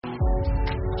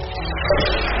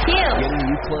Getting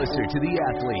you closer to the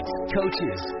athletes,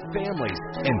 coaches, families,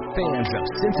 and fans of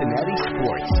Cincinnati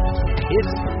sports.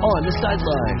 It's On the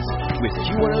Sidelines with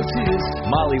Q102's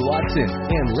Molly Watson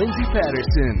and Lindsay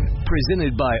Patterson.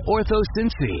 Presented by Ortho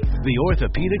Cincy, the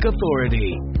Orthopedic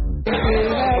Authority.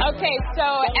 Okay, so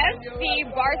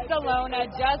FC Barcelona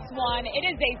just won. It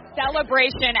is a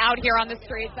celebration out here on the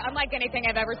streets, unlike anything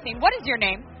I've ever seen. What is your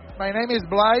name? My name is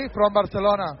Blay from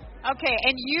Barcelona. Okay,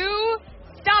 and you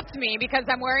stopped me because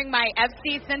I'm wearing my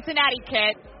FC Cincinnati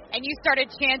kit, and you started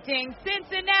chanting,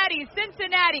 Cincinnati,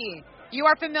 Cincinnati. You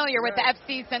are familiar with the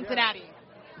FC Cincinnati.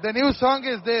 The new song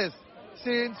is this.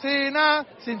 Cincinnati,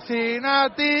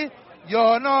 Cincinnati,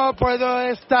 yo no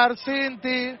puedo estar sin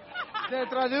ti. The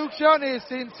traduction is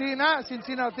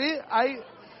Cincinnati,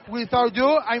 without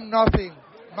you, I'm nothing.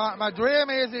 My dream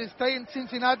is to stay in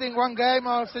Cincinnati in one game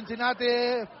of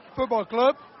Cincinnati Football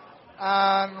Club.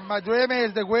 And my dream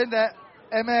is to win the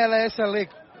MLS League.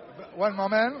 One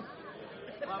moment.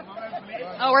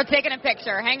 Oh, we're taking a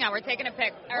picture. Hang on, we're taking a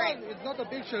pic. All right. No, it's not a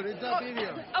picture, it's a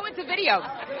video. Oh, it's a video.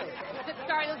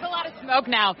 Sorry, there's a lot of smoke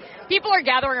now. People are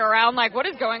gathering around like, what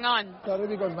is going on? Sorry,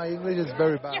 because my English is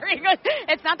very bad. Your English,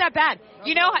 it's not that bad.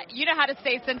 You know how to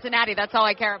say Cincinnati. That's all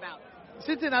I care about.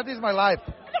 Cincinnati is my life.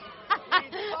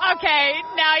 Okay,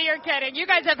 now you're kidding. You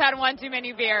guys have had one too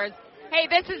many beers. Hey,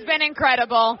 this has been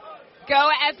incredible. Go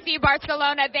FC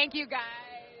Barcelona. Thank you, guys.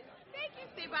 Thank you.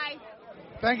 Say bye.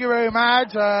 Thank you very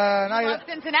much. I love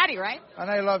Cincinnati, right? And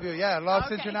I love you. Yeah, I love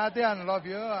Cincinnati and love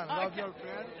you and love your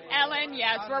friend. Ellen,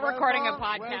 yes, we're recording a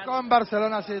podcast. Welcome,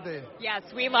 Barcelona City. Yes,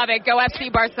 we love it. Go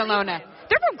FC Barcelona.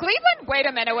 They're from Cleveland? Wait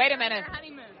a minute.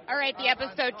 All right, the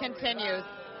episode continues.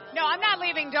 No, I'm not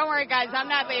leaving. Don't worry, guys. I'm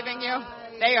not leaving you.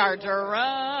 They are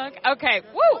drunk. Okay.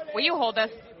 Woo! Will you hold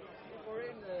us?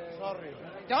 Sorry.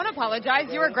 Don't apologize.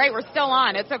 You were great. We're still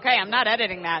on. It's okay. I'm not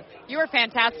editing that. You were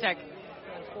fantastic.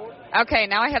 Okay,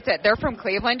 now I have to... They're from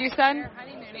Cleveland, you said?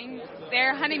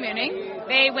 They're honeymooning.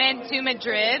 They went to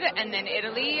Madrid and then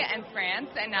Italy and France,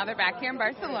 and now they're back here in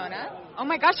Barcelona. Oh,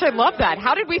 my gosh, I love that.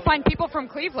 How did we find people from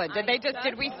Cleveland? Did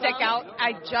we stick out?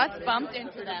 I just bumped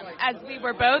into them as we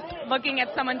were both looking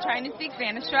at someone trying to speak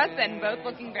Spanish to us and both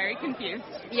looking very confused.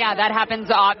 Yeah, that happens.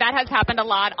 That has happened a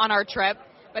lot on our trip.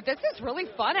 But this is really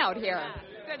fun out here.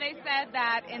 So they said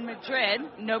that in Madrid,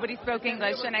 nobody spoke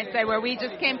English, and I said, where we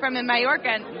just came from in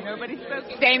Mallorca, nobody spoke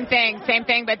English. Same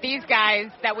thing. But these guys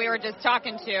that we were just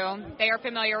talking to, they are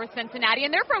familiar with Cincinnati,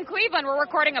 and they're from Cleveland. We're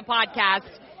recording a podcast,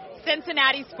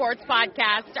 Cincinnati Sports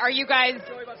Podcast. Are you guys,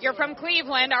 you're from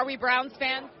Cleveland. Are we Browns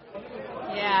fans?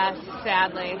 Yes,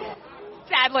 sadly.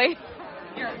 Sadly.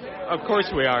 Of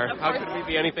course we are. How could we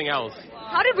be anything else?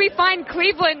 How did we find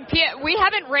Cleveland? We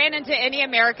haven't ran into any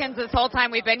Americans this whole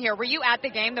time we've been here. Were you at the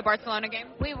game, the Barcelona game?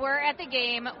 We were at the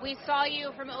game. We saw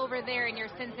you from over there in your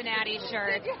Cincinnati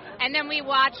shirt. And then we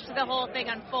watched the whole thing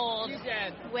unfold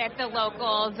with the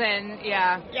locals. And,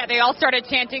 yeah. Yeah, they all started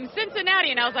chanting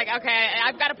Cincinnati. And I was like, okay,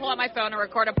 I've got to pull out my phone and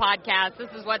record a podcast.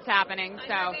 This is what's happening.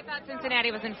 So they thought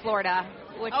Cincinnati was in Florida.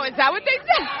 Oh, is that what they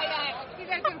said?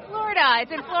 It's in Florida.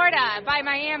 It's in Florida by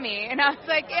Miami. And I was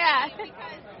like, yeah.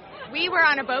 We were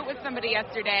on a boat with somebody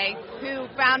yesterday who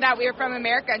found out we were from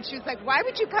America, and she was like, why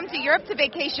would you come to Europe to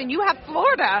vacation? You have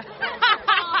Florida.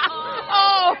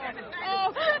 Oh,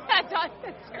 that's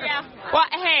awesome. Yeah. Well,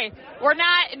 hey, we're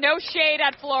not, no shade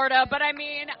at Florida, but I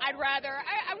mean, I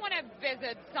want to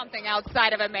visit something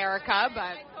outside of America, but.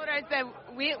 I told her, I said,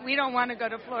 we don't want to go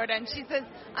to Florida, and she says,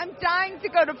 I'm dying to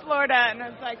go to Florida, and I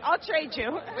was like, I'll trade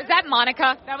you. Was that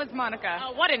Monica? That was Monica.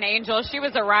 Oh, what an angel. She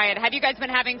was a riot. Have you guys been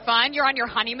having fun? You're on your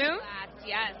honeymoon?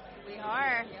 Yes, we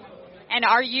are. And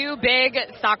are you big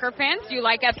soccer fans? Do you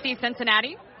like FC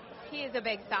Cincinnati? He is a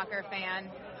big soccer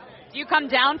fan. Do you come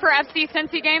down for FC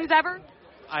Cincy games ever?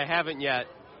 I haven't yet.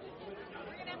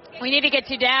 We need to get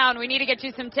you down. We need to get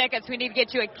you some tickets. We need to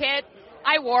get you a kit.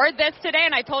 I wore this today,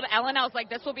 and I told Ellen, I was like,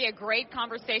 this will be a great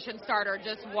conversation starter.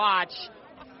 Just watch.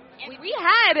 We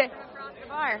had...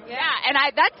 Yeah, and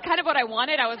that's kind of what I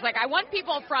wanted. I was like, I want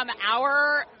people from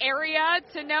our area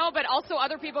to know, but also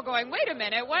other people going, wait a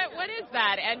minute, what is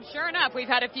that? And sure enough, we've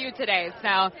had a few today.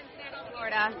 So,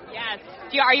 Florida. Yes.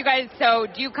 Do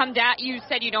you come down? You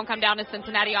said you don't come down to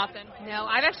Cincinnati often. No,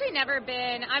 I've actually never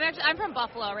been. I'm from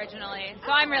Buffalo originally,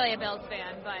 so I'm really a Bills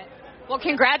fan. But well,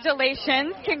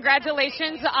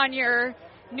 congratulations on your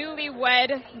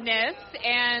newlywedness,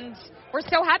 and we're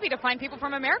so happy to find people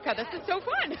from America. This is so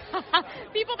fun.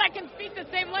 People that can speak the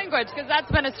same language, because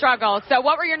that's been a struggle. So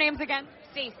what were your names again?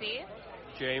 Stacy.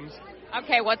 James.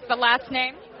 Okay, what's the last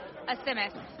name?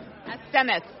 Asimis.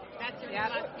 Asimis.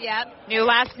 Yep. New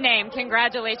last name.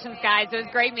 Congratulations, guys. It was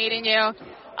great meeting you.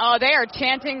 Oh, they are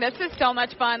chanting. This is so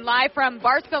much fun. Live from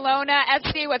Barcelona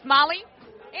FC with Molly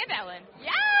and Ellen.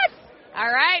 Yes!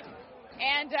 All right.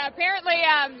 And apparently,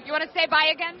 you want to say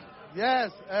bye again?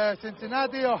 Yes,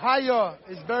 Cincinnati, Ohio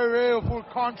is very beautiful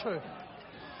country.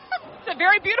 It's a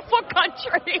very beautiful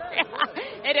country.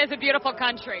 It is a beautiful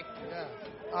country.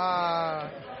 Yeah.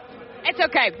 It's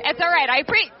okay. It's all right.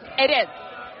 It is.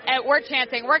 We're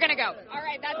chanting. We're going to go. All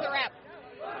right, that's a wrap.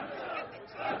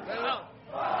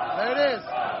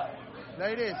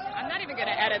 Ladies. I'm not even going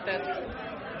to edit this.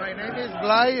 My name is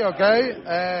Blay, okay?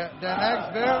 The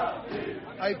next beer,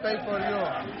 I pay for you.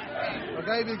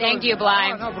 Okay? Because, Thank you,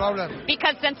 Blay. No problem.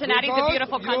 Because Cincinnati's a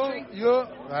beautiful country.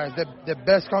 The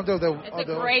best country of the It's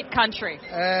a great country.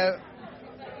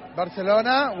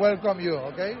 Barcelona, welcome you,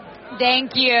 okay?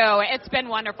 Thank you. It's been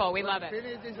wonderful. We love it.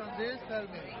 Finish this on this, tell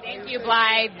me. Thank you,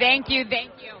 Blay. Thank you.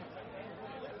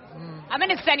 I'm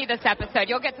going to send you this episode.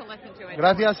 You'll get to listen to it.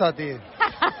 Gracias a ti.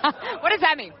 What does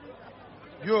that mean?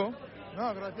 You?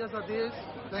 No, gracias a ti.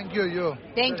 Thank you.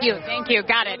 Thank you.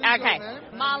 Got it. What is Okay. your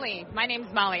name? Molly. My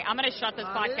name's Molly. I'm going to shut this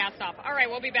Molly? podcast off. All right,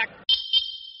 we'll be back.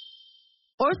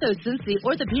 OrthoCincy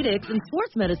Orthopedics and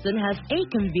Sports Medicine has 8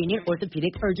 convenient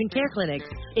orthopedic urgent care clinics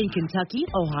in Kentucky,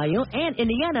 Ohio, and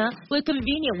Indiana with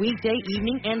convenient weekday,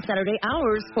 evening, and Saturday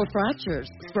hours for fractures,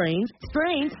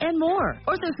 sprains, and more.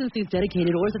 OrthoCincy's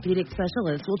dedicated orthopedic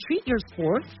specialists will treat your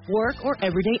sports, work, or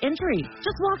everyday injury.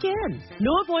 Just walk in.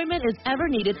 No appointment is ever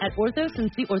needed at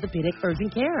OrthoCincy Orthopedic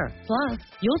Urgent Care. Plus,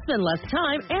 you'll spend less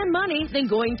time and money than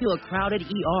going to a crowded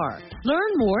ER.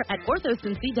 Learn more at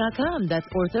orthocincy.com. That's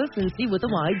orthocincy with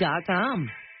a Y.com.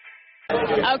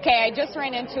 Okay, I just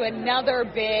ran into another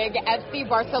big FC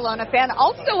Barcelona fan,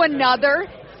 also another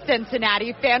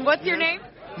Cincinnati fan. What's your name?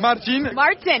 Martin.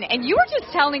 Martin. And you were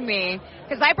just telling me,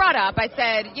 because I brought up, I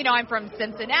said, I'm from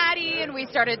Cincinnati, and we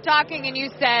started talking, and you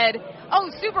said, oh,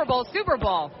 Super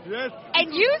Bowl. Yes.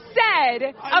 And you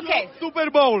said, okay. Love Super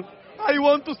Bowl. I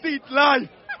want to see it live.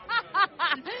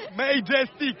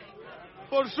 Majestic.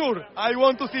 For sure. I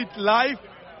want to see it live.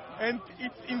 And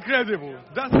it's incredible.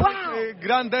 That's Wow. a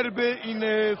Grand Derby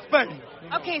in Spain.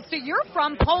 Okay, so you're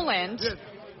from Poland.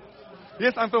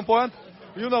 Yes, I'm from Poland.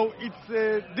 It's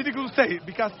difficult to say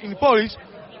because in Polish,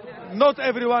 not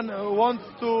everyone wants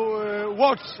to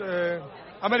watch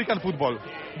American football.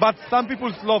 But some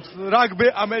people love rugby,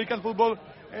 American football,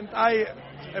 and I,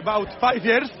 about 5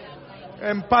 years,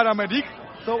 am paramedic,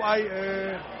 so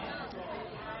I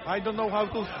don't know how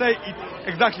to say it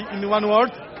exactly in one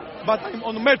word. But I'm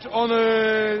on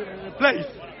place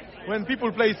when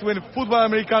people play football,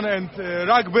 American and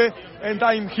rugby, and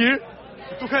I'm here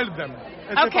to help them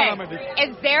as a Okay. paramedic.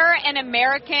 Is there an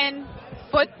American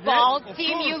football Yes, of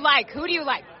team course. you like? Who do you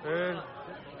like?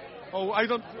 I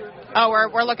don't. Oh,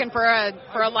 we're looking for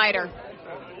a lighter.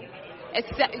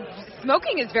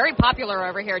 Smoking is very popular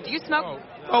over here. Do you smoke?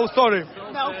 Oh, sorry.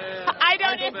 No. I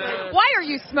don't. Why are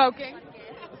you smoking?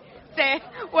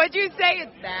 What'd you say?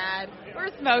 It's bad.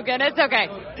 We're smoking. It's okay.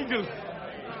 Eagles.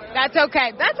 That's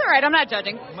okay. That's all right. I'm not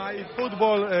judging. My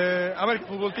American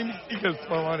football team is Eagles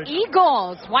for America.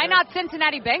 Eagles. Why not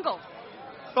Cincinnati Bengals?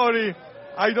 Sorry,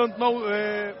 I don't know.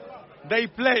 They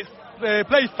play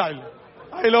style.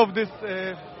 I love this.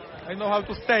 I know how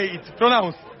to say it.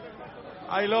 Pronounce.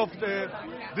 I love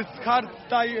this hard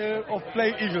style of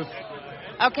play Eagles.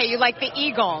 Okay, you like the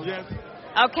Eagles. Yes.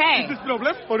 Okay. Is this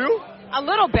problem for you? A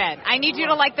little bit. I need you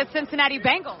to like the Cincinnati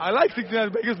Bengals. I like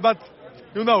Cincinnati Bengals, but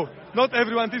not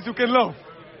everyone thinks you can love.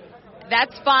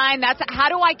 That's fine. How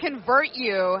do I convert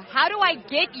you? How do I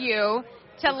get you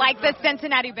to like the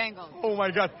Cincinnati Bengals? Oh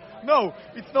my God. No,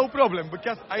 it's no problem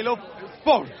because I love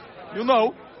sports.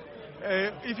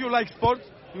 If you like sports,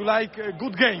 you like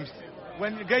good games.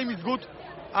 When the game is good,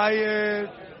 I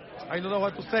don't know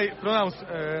what to say, pronounce.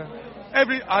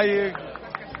 I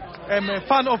am a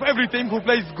fan of every team who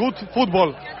plays good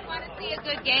football. Just want to see a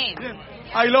good game. Yes.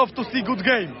 I love to see good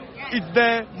game. It's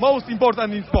the most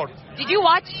important in sports. Did you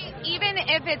watch? Even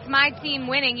if it's my team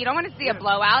winning, you don't want to see a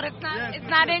blowout. It's not. Yes. It's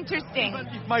not interesting. Even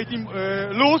if my team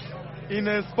lose in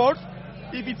sports,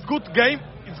 if it's good game,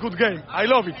 it's good game. I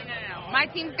love it. No. My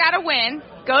team's got to win.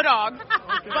 Go Dogs.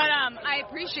 But I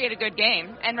appreciate a good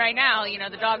game. And right now,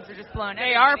 the Dogs are just blowing.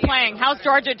 They are playing. How's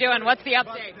Georgia doing? What's the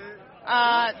update?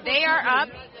 They are up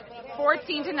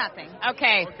 14-0.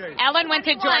 Okay. Ellen went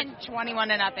to Georgia.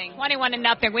 21-0.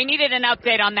 21-0. We needed an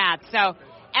update on that. So,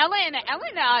 Ellen,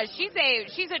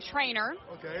 she's a trainer.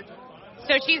 Okay.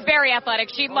 So she's very athletic.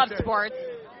 She loves sports.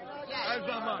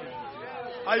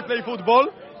 I play football.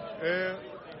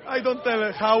 I don't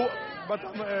tell how, but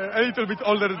I'm a little bit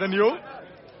older than you.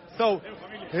 So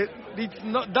it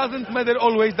doesn't matter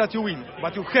always that you win,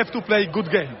 but you have to play good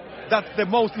game. That's the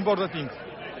most important thing.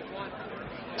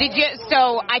 Did you?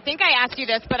 So I think I asked you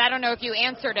this, but I don't know if you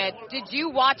answered it. Did you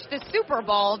watch the Super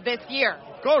Bowl this year?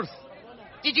 Of course.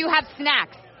 Did you have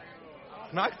snacks?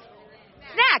 Snacks?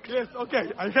 Snacks. Yes,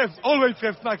 okay. I always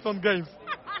have snacks on games.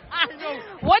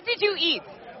 What did you eat?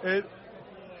 Lace.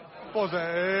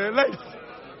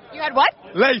 You had what?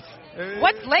 Lace.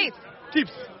 What's Lace?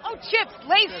 Chips. Oh, chips.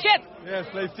 Lace chips. Yes,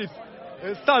 Lace chips.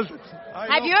 Salted.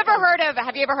 Have you ever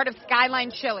heard of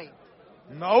Skyline Chili?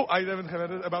 No, I haven't heard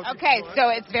about it. Okay, so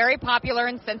it's very popular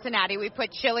in Cincinnati. We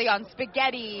put chili on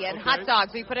spaghetti and hot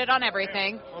dogs. We put it on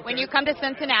everything. Okay. When you come to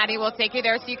Cincinnati, we'll take you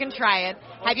there so you can try it.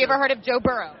 Have you ever heard of Joe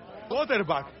Burrow?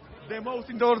 Quarterback. The most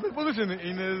important position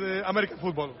in American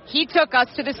football. He took us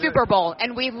to the Super Bowl,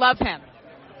 and we love him.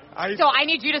 So I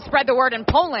need you to spread the word in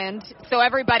Poland so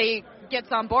everybody gets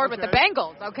on board with the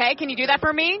Bengals, okay? Can you do that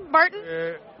for me, Martin?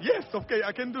 Yes, okay,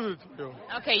 I can do it for you.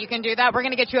 Okay, you can do that. We're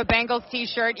going to get you a Bengals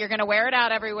T-shirt. You're going to wear it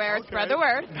out everywhere. Okay. Spread the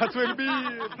word. That will be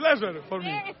a pleasure for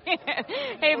me.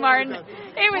 Hey, Martin.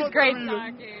 It was great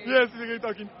talking. Yes, it was great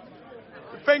talking.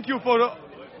 Thank you for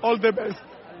all the best.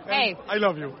 Hey. I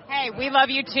love you. Hey, we love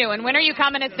you too. And when are you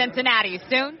coming to Cincinnati?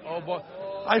 Soon? Oh, boy.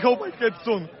 I hope I get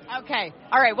soon. Okay.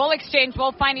 All right, we'll exchange.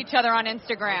 We'll find each other on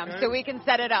Instagram so we can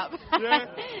set it up. Yeah,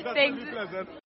 that's Thanks. a pleasure.